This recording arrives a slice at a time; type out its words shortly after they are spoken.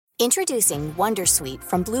Introducing Wondersuite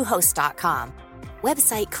from Bluehost.com.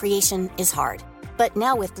 Website creation is hard, but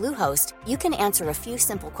now with Bluehost, you can answer a few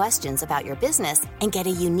simple questions about your business and get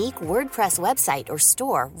a unique WordPress website or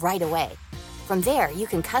store right away. From there, you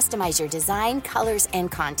can customize your design, colors,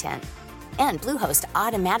 and content. And Bluehost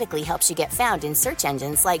automatically helps you get found in search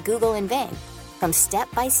engines like Google and Bing. From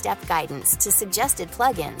step-by-step guidance to suggested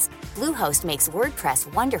plugins, Bluehost makes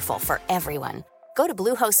WordPress wonderful for everyone. Go to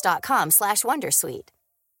bluehost.com/wondersuite.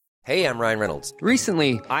 Hey, I'm Ryan Reynolds.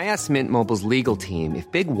 Recently, I asked Mint Mobile's legal team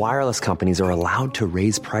if big wireless companies are allowed to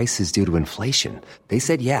raise prices due to inflation. They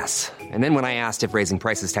said yes. And then when I asked if raising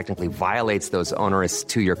prices technically violates those onerous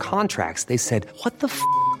two-year contracts, they said, "What the f***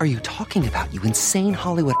 are you talking about, you insane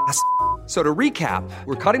Hollywood ass?" So to recap,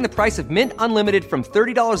 we're cutting the price of Mint Unlimited from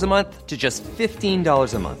 $30 a month to just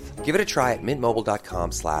 $15 a month. Give it a try at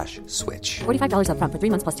mintmobile.com/switch. $45 up front for 3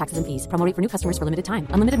 months plus taxes and fees. Promo rate for new customers for limited time.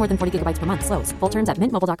 Unlimited more than 40 gigabytes per month. Slows full terms at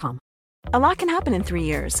mintmobile.com. A lot can happen in 3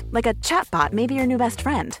 years, like a chatbot may be your new best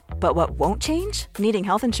friend. But what won't change? Needing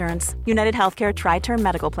health insurance. United Healthcare Tri-Term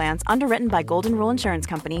Medical Plans, underwritten by Golden Rule Insurance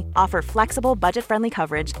Company, offer flexible, budget-friendly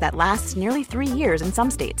coverage that lasts nearly 3 years in some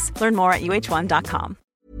states. Learn more at uh1.com.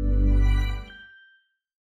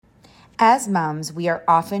 As moms, we are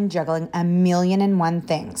often juggling a million and one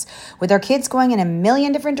things. With our kids going in a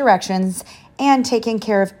million different directions, and taking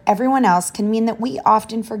care of everyone else can mean that we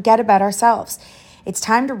often forget about ourselves. It's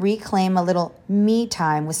time to reclaim a little me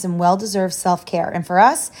time with some well-deserved self-care. And for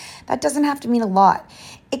us, that doesn't have to mean a lot.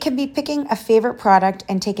 It can be picking a favorite product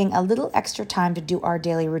and taking a little extra time to do our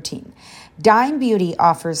daily routine. Dime Beauty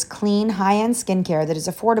offers clean, high-end skincare that is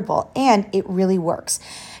affordable, and it really works.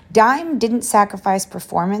 Dime didn't sacrifice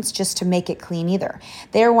performance just to make it clean either.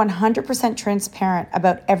 They are 100% transparent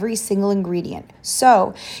about every single ingredient,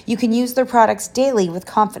 so you can use their products daily with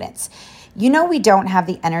confidence. You know we don't have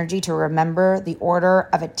the energy to remember the order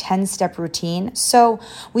of a 10-step routine, so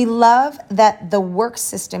we love that the work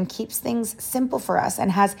system keeps things simple for us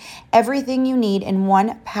and has everything you need in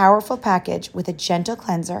one powerful package with a gentle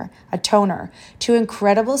cleanser, a toner, 2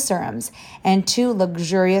 incredible serums, and 2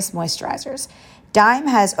 luxurious moisturizers. Dime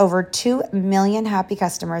has over 2 million happy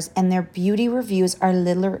customers, and their beauty reviews are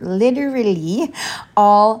literally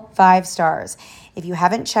all 5 stars. If you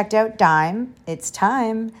haven't checked out Dime, it's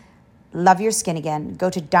time. Love your skin again. Go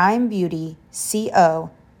to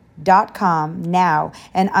dimebeautyco.com now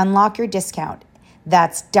and unlock your discount.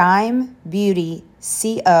 That's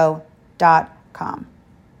dimebeautyco.com.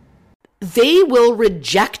 They will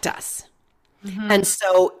reject us. Mm-hmm. And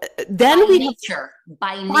so then by nature.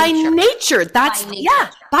 By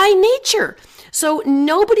nature. So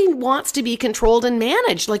nobody wants to be controlled and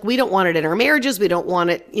managed. Like, we don't want it in our marriages. We don't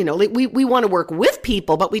want it, like we want to work with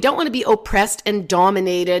people, but we don't want to be oppressed and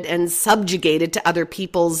dominated and subjugated to other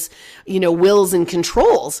people's, wills and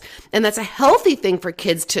controls. And that's a healthy thing for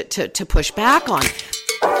kids to push back on.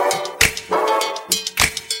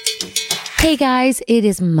 Hey guys, it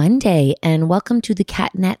is Monday and welcome to the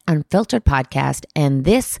CatNat Unfiltered podcast. And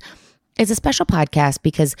this is a special podcast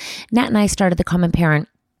because Nat and I started The Common Parent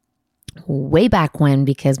way back when,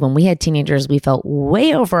 because when we had teenagers, we felt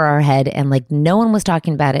way over our head and like no one was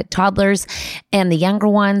talking about it. Toddlers and the younger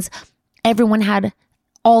ones, everyone had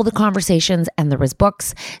all the conversations and there was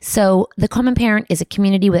books. So The Common Parent is a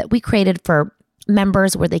community that we created for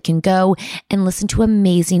members where they can go and listen to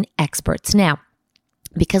amazing experts. Now,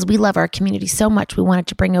 because we love our community so much, we wanted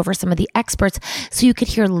to bring over some of the experts so you could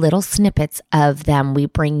hear little snippets of them. We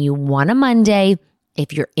bring you one a Monday.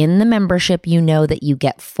 If you're in the membership, you know that you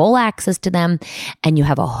get full access to them and you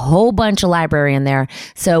have a whole bunch of library in there.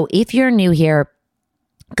 So if you're new here,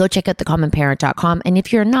 go check out thecommonparent.com. And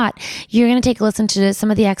if you're not, you're going to take a listen to some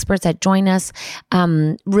of the experts that join us.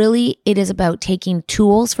 Really, it is about taking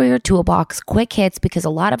tools for your toolbox, quick hits, because a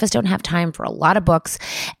lot of us don't have time for a lot of books.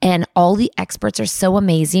 And all the experts are so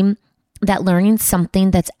amazing that learning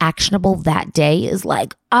something that's actionable that day is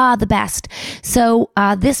like, the best. So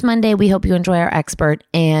this Monday, we hope you enjoy our expert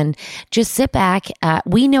and just sit back.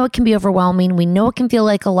 We know it can be overwhelming. We know it can feel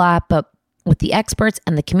like a lot, but with the experts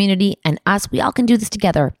and the community and us, we all can do this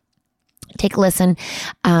together. Take a listen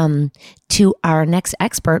to our next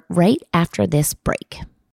expert right after this break.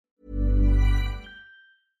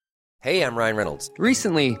 Hey, I'm Ryan Reynolds.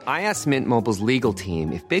 Recently, I asked Mint Mobile's legal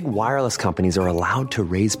team if big wireless companies are allowed to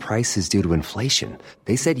raise prices due to inflation.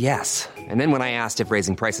 They said yes. And then when I asked if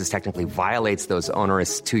raising prices technically violates those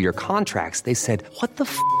onerous 2-year contracts, they said, "What the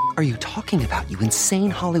f*** are you talking about, you insane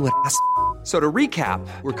Hollywood ass?" So to recap,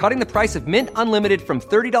 we're cutting the price of Mint Unlimited from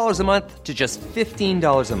 $30 a month to just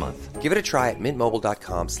 $15 a month. Give it a try at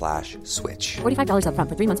mintmobile.com/switch. $45 up front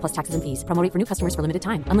for 3 months plus taxes and fees. Promo rate for new customers for limited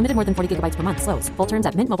time. Unlimited more than 40 gigabytes per month. Slows full terms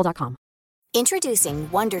at mintmobile.com. Introducing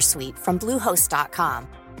Wondersuite from Bluehost.com.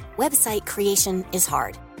 Website creation is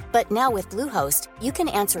hard, but now with Bluehost, you can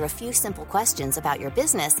answer a few simple questions about your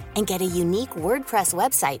business and get a unique WordPress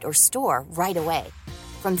website or store right away.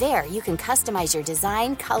 From there, you can customize your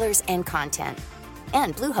design, colors, and content.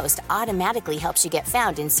 And Bluehost automatically helps you get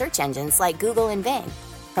found in search engines like Google and Bing.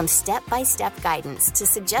 From step-by-step guidance to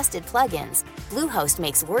suggested plugins, Bluehost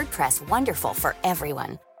makes WordPress wonderful for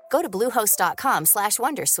everyone. Go to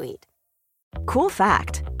bluehost.com/wondersuite. Cool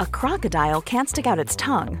fact, a crocodile can't stick out its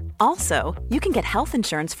tongue. Also, you can get health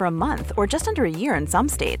insurance for a month or just under a year in some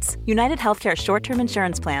states. United Healthcare short-term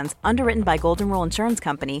insurance plans, underwritten by Golden Rule Insurance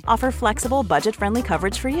Company, offer flexible, budget-friendly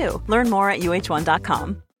coverage for you. Learn more at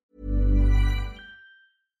uh1.com.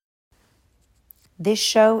 This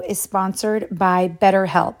show is sponsored by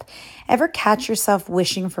BetterHelp. Ever catch yourself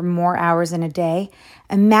wishing for more hours in a day?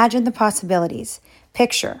 Imagine the possibilities.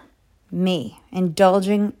 Picture me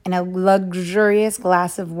indulging in a luxurious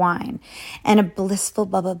glass of wine and a blissful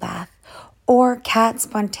bubble bath, or Kat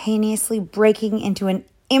spontaneously breaking into an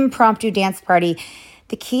impromptu dance party.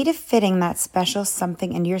 The key to fitting that special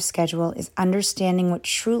something into your schedule is understanding what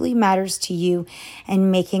truly matters to you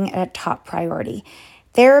and making it a top priority.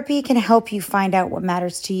 Therapy can help you find out what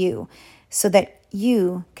matters to you so that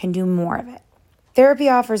you can do more of it. Therapy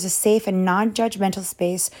offers a safe and non-judgmental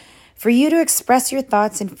space for you to express your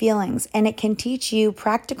thoughts and feelings, and it can teach you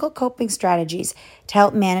practical coping strategies to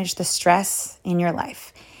help manage the stress in your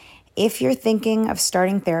life. If you're thinking of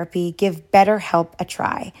starting therapy, give BetterHelp a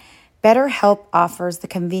try. BetterHelp offers the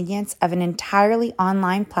convenience of an entirely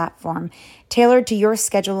online platform tailored to your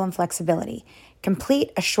schedule and flexibility.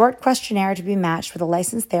 Complete a short questionnaire to be matched with a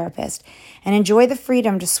licensed therapist and enjoy the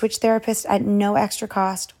freedom to switch therapists at no extra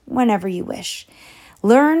cost whenever you wish.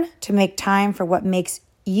 Learn to make time for what makes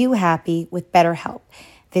you happy with BetterHelp.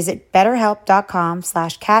 Visit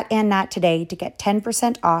betterhelp.com/catandnat today to get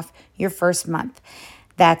 10% off your first month.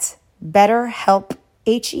 That's BetterHelp,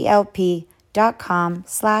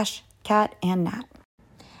 HELP.com/catandnat.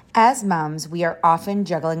 As moms, we are often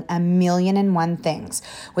juggling a million and one things.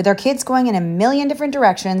 With our kids going in a million different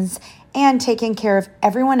directions, and taking care of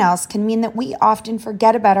everyone else can mean that we often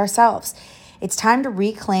forget about ourselves. It's time to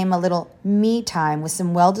reclaim a little me time with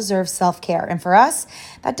some well-deserved self-care. And for us,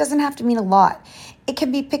 that doesn't have to mean a lot. It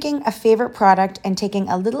can be picking a favorite product and taking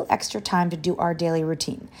a little extra time to do our daily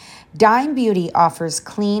routine. Dime Beauty offers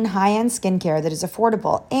clean, high-end skincare that is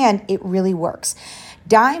affordable, and it really works.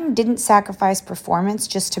 Dime didn't sacrifice performance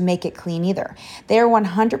just to make it clean either. They are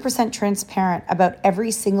 100% transparent about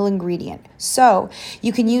every single ingredient, so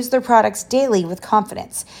you can use their products daily with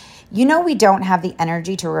confidence. You know, we don't have the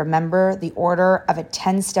energy to remember the order of a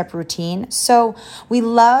 10-step routine, so we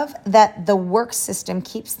love that the work system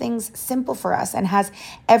keeps things simple for us and has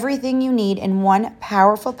everything you need in one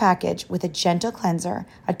powerful package with a gentle cleanser,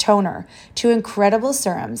 a toner, 2 incredible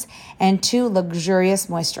serums, and 2 luxurious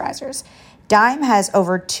moisturizers. Dime has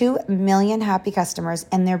over 2 million happy customers,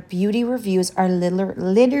 and their beauty reviews are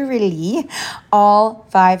literally all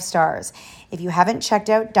 5 stars. If you haven't checked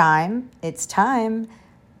out Dime, it's time.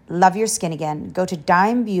 Love your skin again. Go to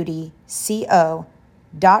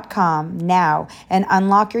dimebeautyco.com now and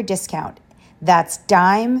unlock your discount. That's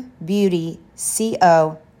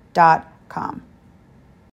dimebeautyco.com.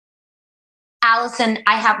 Alyson,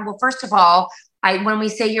 first of all, when we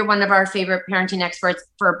say you're one of our favorite parenting experts,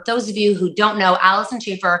 for those of you who don't know, Alyson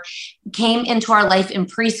Schafer came into our life in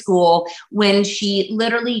preschool when she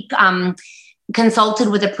literally consulted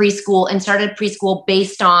with a preschool and started preschool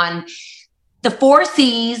based on the 4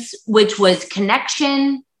 C's, which was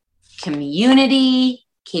connection, community,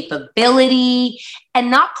 capability,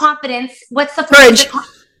 and not confidence. What's the Courage.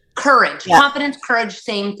 Courage. Yeah. Confidence, courage,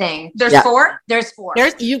 same thing. There's 4? There's 4.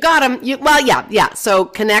 You got them. Yeah. So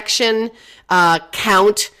connection,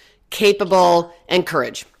 count, capable, and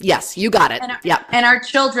courage. Yes, you got it. And our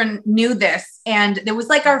children knew this. And it was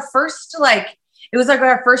like our first,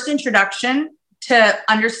 introduction to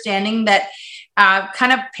understanding that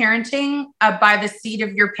kind of parenting by the seat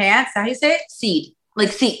of your pants. How do you say it? Seat,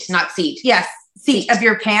 like seat, not seat. Yes. Seat of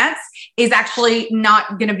your pants is actually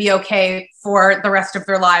not going to be okay for the rest of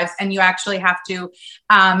their lives. And you actually have to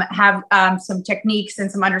have some techniques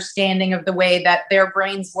and some understanding of the way that their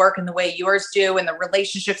brains work and the way yours do and the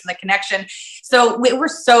relationships and the connection. So we were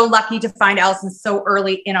so lucky to find Alyson so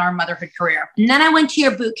early in our motherhood career. And then I went to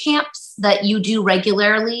your boot camps. dance that you do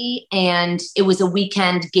regularly, and it was a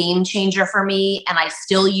weekend game changer for me. And I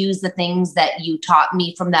still use the things that you taught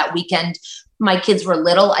me from that weekend. My kids were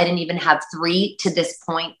little. I didn't even have 3 to this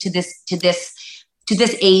point, to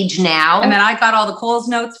this age now. And then I got all the Coles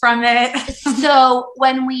notes from it. So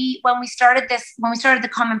when we started the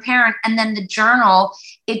Common Parent and then the journal,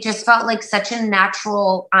 it just felt like such a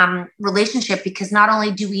natural relationship, because not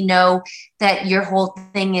only do we know that your whole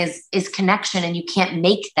thing is connection and you can't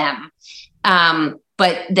make them,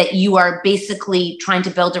 but that you are basically trying to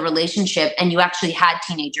build a relationship, and you actually had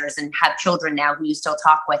teenagers and have children now who you still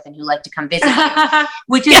talk with and who like to come visit you,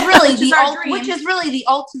 which is really the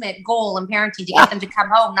ultimate goal in parenting, to get them to come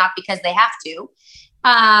home, not because they have to.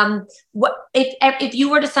 What if you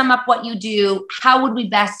were to sum up what you do, how would we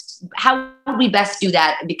best do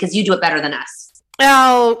that? Because you do it better than us.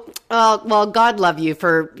 Oh, well, God love you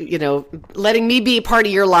for, letting me be a part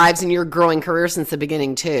of your lives and your growing career since the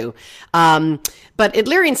beginning too. But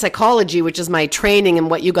Adlerian psychology, which is my training and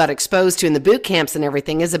what you got exposed to in the boot camps and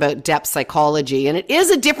everything, is about depth psychology. And it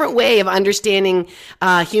is a different way of understanding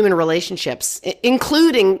human relationships,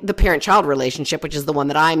 including the parent-child relationship, which is the one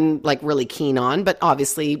that I'm like really keen on, but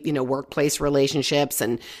obviously, workplace relationships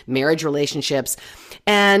and marriage relationships.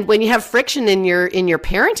 And when you have friction in your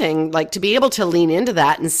parenting, like to be able to lean into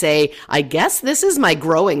that and say, I guess this is my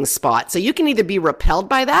growing spot. So you can either be repelled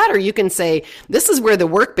by that, or you can say, this is where the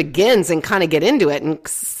work begins, and kind of get into it. And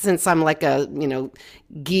since I'm like a,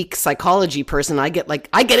 geek psychology person, I get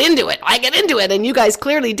into it. And you guys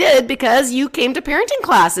clearly did, because you came to parenting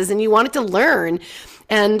classes and you wanted to learn.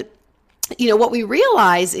 And, what we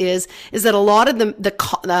realize is that a lot of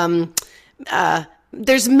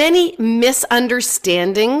there's many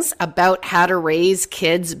misunderstandings about how to raise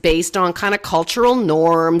kids based on kind of cultural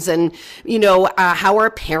norms and, how our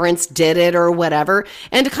parents did it or whatever.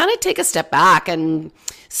 And to kind of take a step back and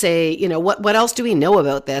say, what else do we know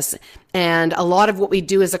about this? And a lot of what we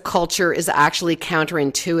do as a culture is actually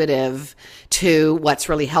counterintuitive to what's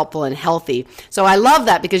really helpful and healthy. So I love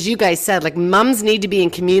that, because you guys said, like, moms need to be in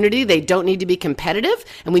community. They don't need to be competitive,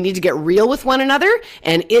 and we need to get real with one another.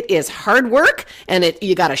 And it is hard work, and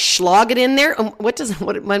you got to slog it in there. What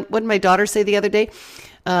did my daughter say the other day?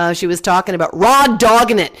 She was talking about raw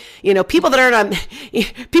dogging it. People that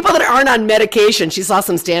aren't on medication. She saw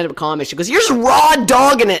some stand-up comedy. She goes, "You're just raw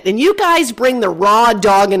dogging it." And you guys bring the raw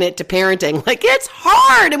dogging it to parenting. Like, it's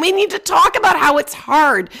hard, and we need to talk about how it's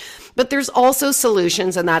hard. But there's also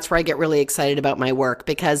solutions, and that's where I get really excited about my work,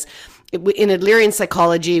 because in Adlerian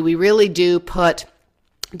psychology, we really do put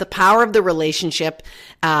the power of the relationship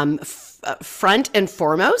front and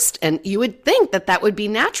foremost. And you would think that would be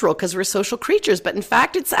natural because we're social creatures, but in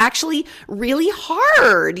fact, it's actually really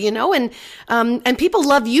hard, and people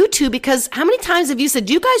love you too, because how many times have you said,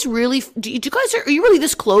 are you really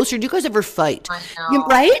this close, or do you guys ever fight? I know.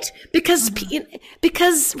 Right?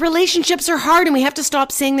 Because relationships are hard, and we have to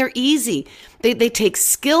stop saying they're easy. They take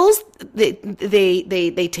skills, they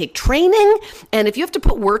take training, and if you have to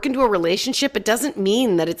put work into a relationship, it doesn't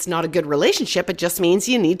mean that it's not a good relationship. It just means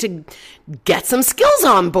you need to get some skills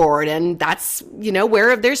on board, and that's,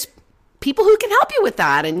 where there's people who can help you with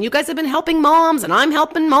that. And you guys have been helping moms, and I'm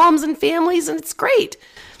helping moms and families, and it's great.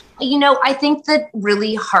 I think the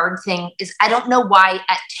really hard thing is, I don't know why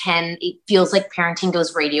at 10, it feels like parenting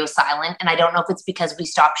goes radio silent. And I don't know if it's because we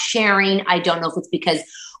stop sharing. I don't know if it's because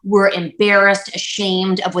we're embarrassed,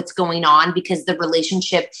 ashamed of what's going on, because the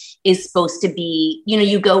relationship is supposed to be,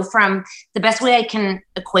 you go from, the best way I can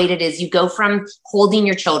equate it is, you go from holding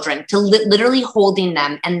your children to literally holding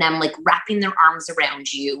them and them like wrapping their arms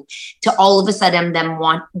around you, to all of a sudden them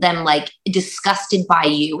like disgusted by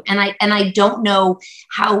you. And I don't know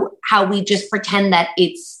how we just pretend that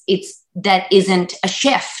it's that isn't a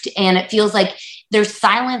shift. And it feels like there's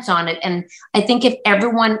silence on it. And I think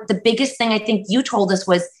the biggest thing I think you told us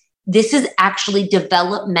was, this is actually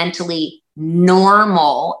developmentally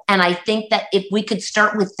normal. And I think that if we could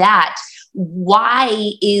start with that,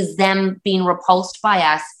 why is them being repulsed by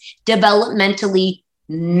us developmentally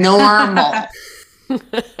normal?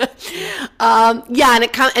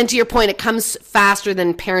 And to your point, it comes faster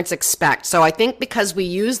than parents expect. So I think because we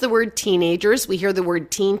use the word teenagers, we hear the word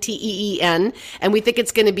teen, T-E-E-N, and we think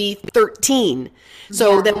it's going to be 13.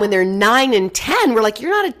 So then when they're 9 and 10, we're like,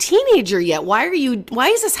 you're not a teenager yet. Why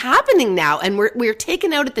is this happening now? And we're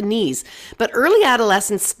taken out at the knees. But early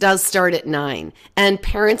adolescence does start at 9, and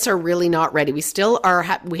parents are really not ready. We still are,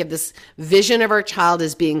 we have this vision of our child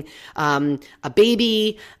as being a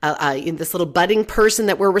baby, in this little budding person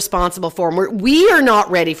that we're responsible for. And we are not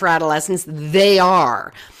ready for adolescence. They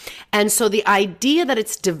are. And so the idea that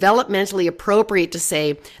it's developmentally appropriate to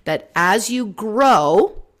say that as you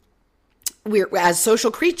grow, we're, as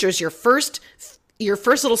social creatures, your first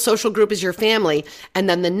little social group is your family. And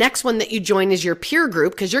then the next one that you join is your peer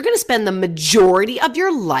group, because you're going to spend the majority of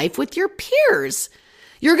your life with your peers.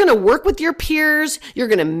 You're going to work with your peers. You're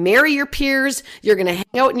going to marry your peers. You're going to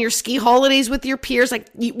hang out in your ski holidays with your peers. Like,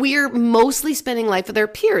 we're mostly spending life with our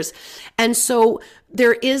peers. And so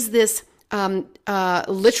there is this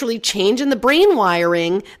literally change in the brain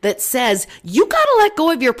wiring that says you got to let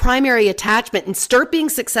go of your primary attachment and start being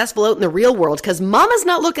successful out in the real world, because mama's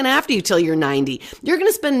not looking after you till you're 90. You're going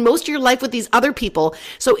to spend most of your life with these other people.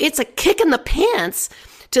 So it's a kick in the pants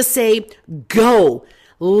to say, go,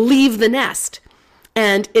 leave the nest.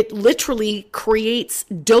 And it literally creates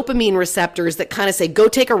dopamine receptors that kind of say, go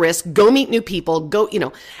take a risk, go meet new people, go,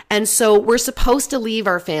 And so we're supposed to leave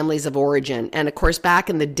our families of origin. And of course, back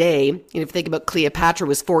in the day, if you think about Cleopatra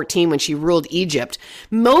was 14 when she ruled Egypt,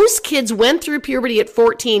 most kids went through puberty at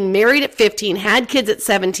 14, married at 15, had kids at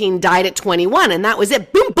 17, died at 21. And that was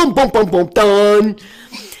it. Boom, boom, boom, boom, boom, done.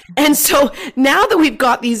 And so now that we've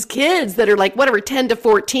got these kids that are like, 10 to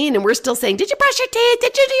 14, and we're still saying, did you brush your teeth?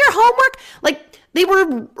 Did you do your homework? Like, they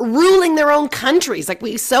were ruling their own countries. Like,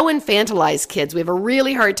 we so infantilize kids. We have a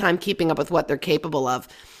really hard time keeping up with what they're capable of.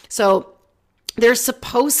 So they're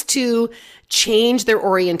supposed to change their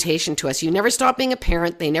orientation to us. You never stop being a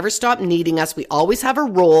parent. They never stop needing us. We always have a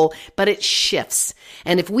role, but it shifts.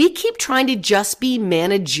 And if we keep trying to just be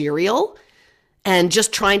managerial and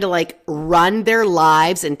just trying to run their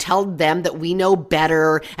lives and tell them that we know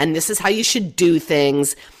better and this is how you should do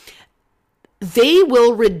things, they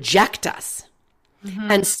will reject us.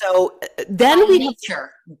 Mm-hmm. And so then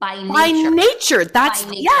by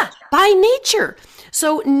nature.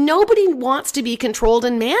 So nobody wants to be controlled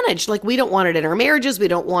and managed. Like, we don't want it in our marriages. We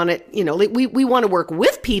don't want it, we want to work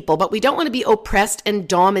with people, but we don't want to be oppressed and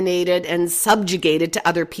dominated and subjugated to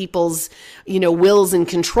other people's, wills and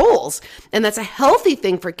controls. And that's a healthy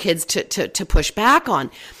thing for kids to push back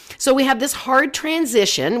on. So we have this hard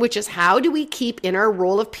transition, which is, how do we keep in our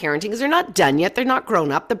role of parenting? Because they're not done yet. They're not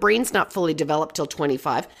grown up. The brain's not fully developed till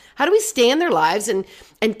 25. How do we stay in their lives and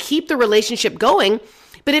keep the relationship going?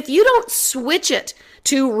 But if you don't switch it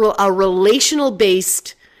to a relational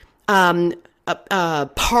based part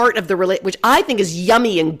of the which I think is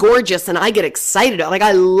yummy and gorgeous, and I get excited about. Like,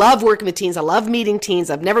 I love working with teens. I love meeting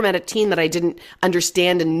teens. I've never met a teen that I didn't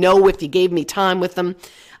understand and know if you gave me time with them.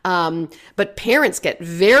 But parents get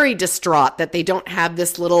very distraught that they don't have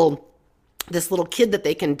this little kid that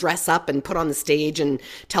they can dress up and put on the stage and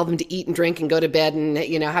tell them to eat and drink and go to bed and,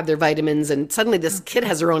 have their vitamins. And suddenly this kid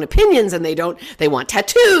has their own opinions, and they want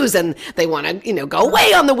tattoos, and they want to, go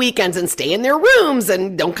away on the weekends and stay in their rooms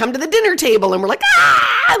and don't come to the dinner table. And we're like,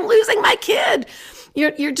 I'm losing my kid.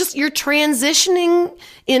 You're transitioning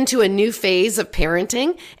into a new phase of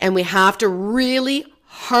parenting, and we have to really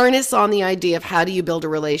harness on the idea of how do you build a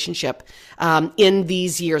relationship in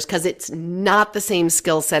these years, because it's not the same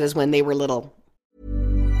skill set as when they were little.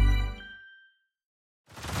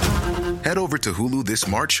 Head over to Hulu this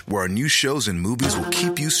March, where our new shows and movies will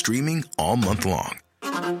keep you streaming all month long.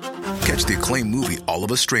 Catch the acclaimed movie All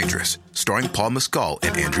of Us Strangers, starring Paul Mescal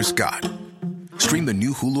and Andrew Scott. Stream the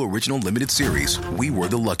new Hulu original limited series We Were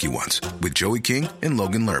the Lucky Ones with Joey King and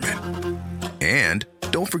Logan Lerman. And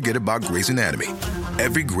don't forget about Grey's Anatomy.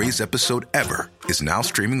 Every Grey's episode ever is now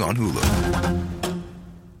streaming on Hulu.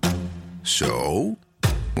 So,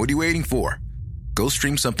 what are you waiting for? Go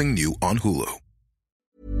stream something new on Hulu.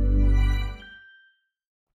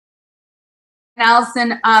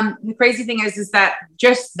 Alyson, the crazy thing is that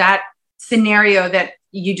just that scenario that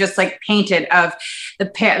you just painted of the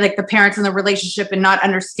parents in the relationship and not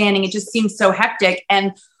understanding, it just seems so hectic.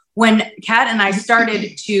 And when Kat and I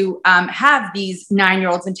started to have these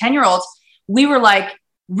 9-year-olds and 10-year-olds, we were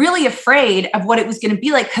really afraid of what it was going to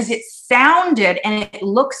be like, because it sounded and it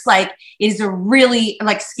looks like it is a really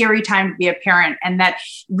scary time to be a parent, and that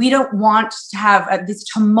we don't want to have this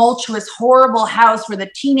tumultuous, horrible house where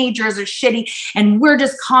the teenagers are shitty and we're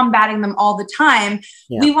just combating them all the time.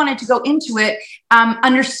 Yeah. We wanted to go into it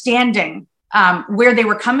understanding where they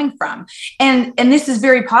were coming from. And this is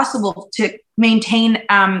very possible to maintain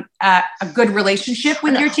a good relationship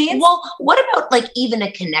with your teens. Well, what about even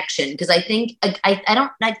a connection? Because I think I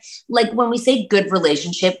don't like when we say good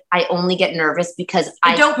relationship, I only get nervous because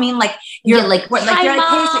I don't mean you're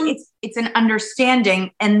it's an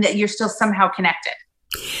understanding and that you're still somehow connected.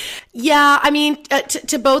 Yeah, I mean,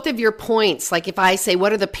 to both of your points, if I say,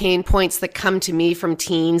 what are the pain points that come to me from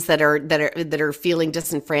teens that are feeling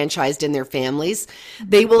disenfranchised in their families?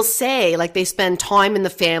 They will say, they spend time in the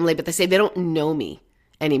family, but they say they don't know me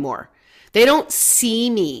anymore. They don't see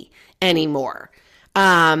me anymore.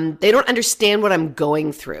 They don't understand what I'm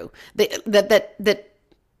going through. That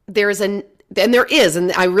there is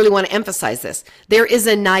and I really want to emphasize this, there is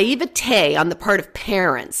a naivete on the part of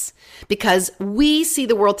parents because we see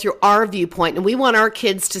the world through our viewpoint and we want our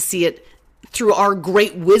kids to see it through our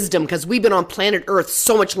great wisdom because we've been on planet Earth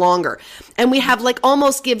so much longer. And we have like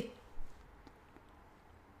almost give...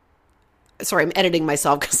 Sorry, I'm editing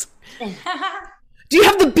myself because... Do you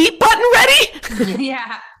have the beep button ready?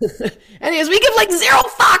 Yeah. Anyways, we give like zero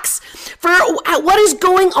fucks for what is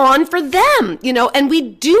going on for them, and we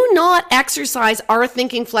do not exercise our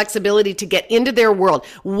thinking flexibility to get into their world.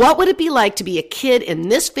 What would it be like to be a kid in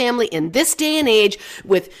this family in this day and age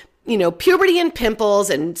with puberty and pimples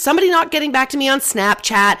and somebody not getting back to me on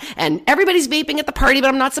Snapchat and everybody's vaping at the party, but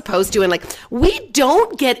I'm not supposed to. And like, we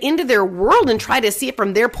don't get into their world and try to see it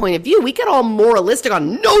from their point of view. We get all moralistic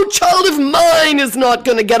on no child of mine is not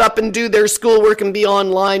going to get up and do their schoolwork and be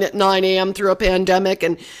online at 9 a.m. through a pandemic.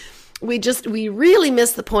 And we really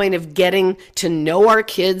miss the point of getting to know our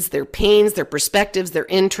kids, their pains, their perspectives, their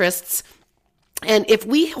interests. And if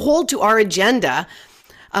we hold to our agenda,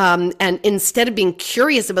 and instead of being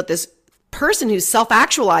curious about this person who's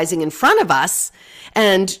self-actualizing in front of us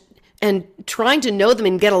and trying to know them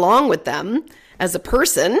and get along with them as a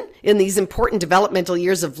person in these important developmental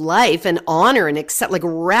years of life and honor and accept, like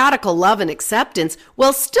radical love and acceptance,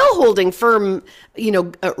 while still holding firm,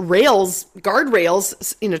 guardrails,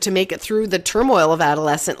 to make it through the turmoil of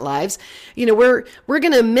adolescent lives, we're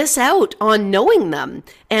going to miss out on knowing them.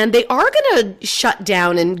 And they are going to shut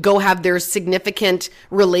down and go have their significant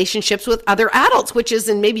relationships with other adults, which is,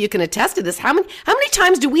 and maybe you can attest to this, how many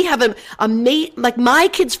times do we have a mate, like my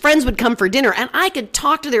kids' friends would come for dinner and I could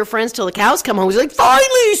talk to their friends till the cows come home. He's like,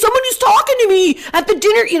 finally, somebody's talking to me at the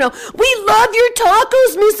dinner. We love your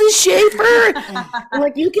tacos, Mrs. Schafer. I'm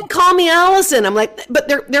like, you can call me Alyson. I'm like, but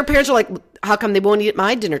their parents are like, how come they won't eat at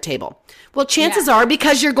my dinner table? Well, chances are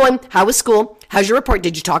because you're going, how was school? How's your report?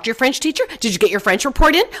 Did you talk to your French teacher? Did you get your French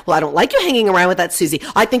report in? Well, I don't like you hanging around with that Susie.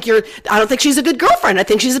 I don't think she's a good girlfriend. I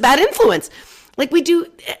think she's a bad influence. Like we do,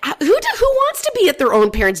 who wants to be at their own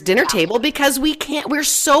parents' dinner table? Because we're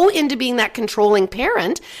so into being that controlling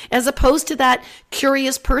parent as opposed to that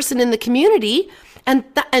curious person in the community.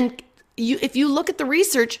 If you look at the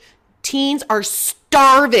research, teens are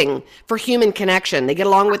starving for human connection. They get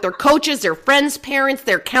along with their coaches, their friends' parents,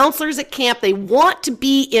 their counselors at camp. They want to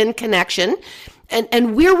be in connection.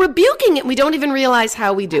 And we're rebuking it. We don't even realize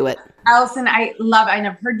how we do it. Alyson,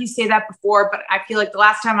 I've heard you say that before, but I feel like the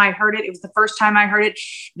last time I heard it, it was the first time I heard it,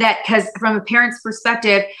 that because from a parent's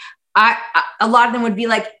perspective, a lot of them would be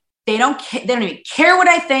like, they don't even care what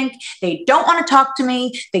I think. They don't want to talk to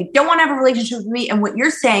me. They don't want to have a relationship with me. And what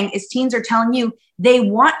you're saying is teens are telling you they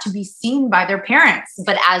want to be seen by their parents.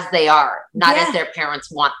 But as they are, not as their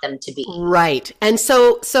parents want them to be. Right. And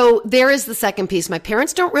so there is the second piece. My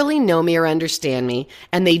parents don't really know me or understand me,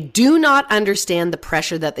 and they do not understand the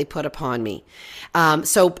pressure that they put upon me.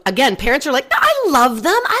 So again, parents are like, no, I love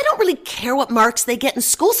them. I don't really care what marks they get in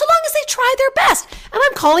school so long as they try their best. And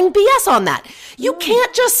I'm calling BS on that. You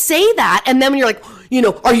can't just say that. And then when you're like,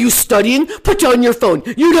 are you studying? Put down your phone.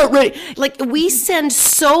 You're not ready. Like we send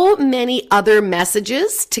so many other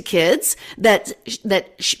messages to kids that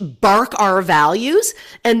bark our values.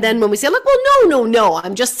 And then when we say, like, well, no,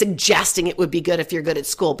 I'm just suggesting it would be good if you're good at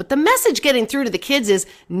school. But the message getting through to the kids is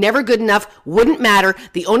never good enough, wouldn't matter.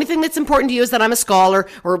 The only thing that's important to you is that I'm a scholar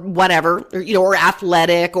or whatever, or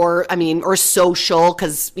athletic or social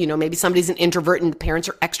because, maybe somebody's an introvert and the parents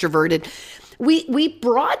are extroverted. We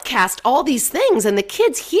broadcast all these things and the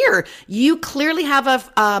kids hear, you clearly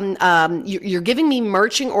have you're giving me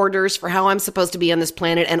marching orders for how I'm supposed to be on this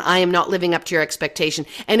planet and I am not living up to your expectation.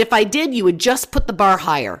 And if I did, you would just put the bar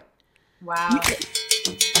higher. Wow.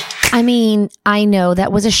 I mean, I know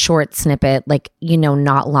that was a short snippet,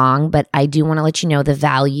 not long, but I do want to let you know the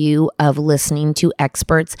value of listening to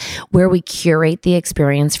experts where we curate the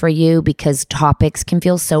experience for you because topics can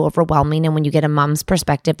feel so overwhelming. And when you get a mom's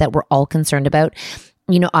perspective that we're all concerned about,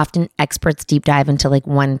 often experts deep dive into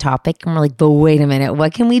one topic and we're like, but wait a minute,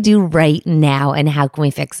 what can we do right now? And how can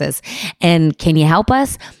we fix this? And can you help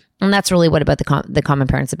us? And that's really what the Common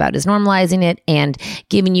Parent's about, is normalizing it and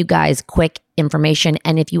giving you guys quick information.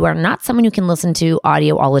 And if you are not someone who can listen to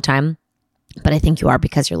audio all the time, but I think you are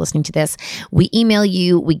because you're listening to this, we email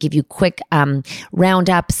you, we give you quick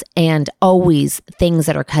roundups and always things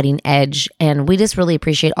that are cutting edge. And we just really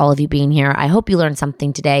appreciate all of you being here. I hope you learned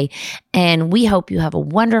something today. And we hope you have a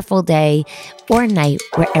wonderful day or night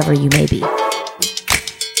wherever you may be.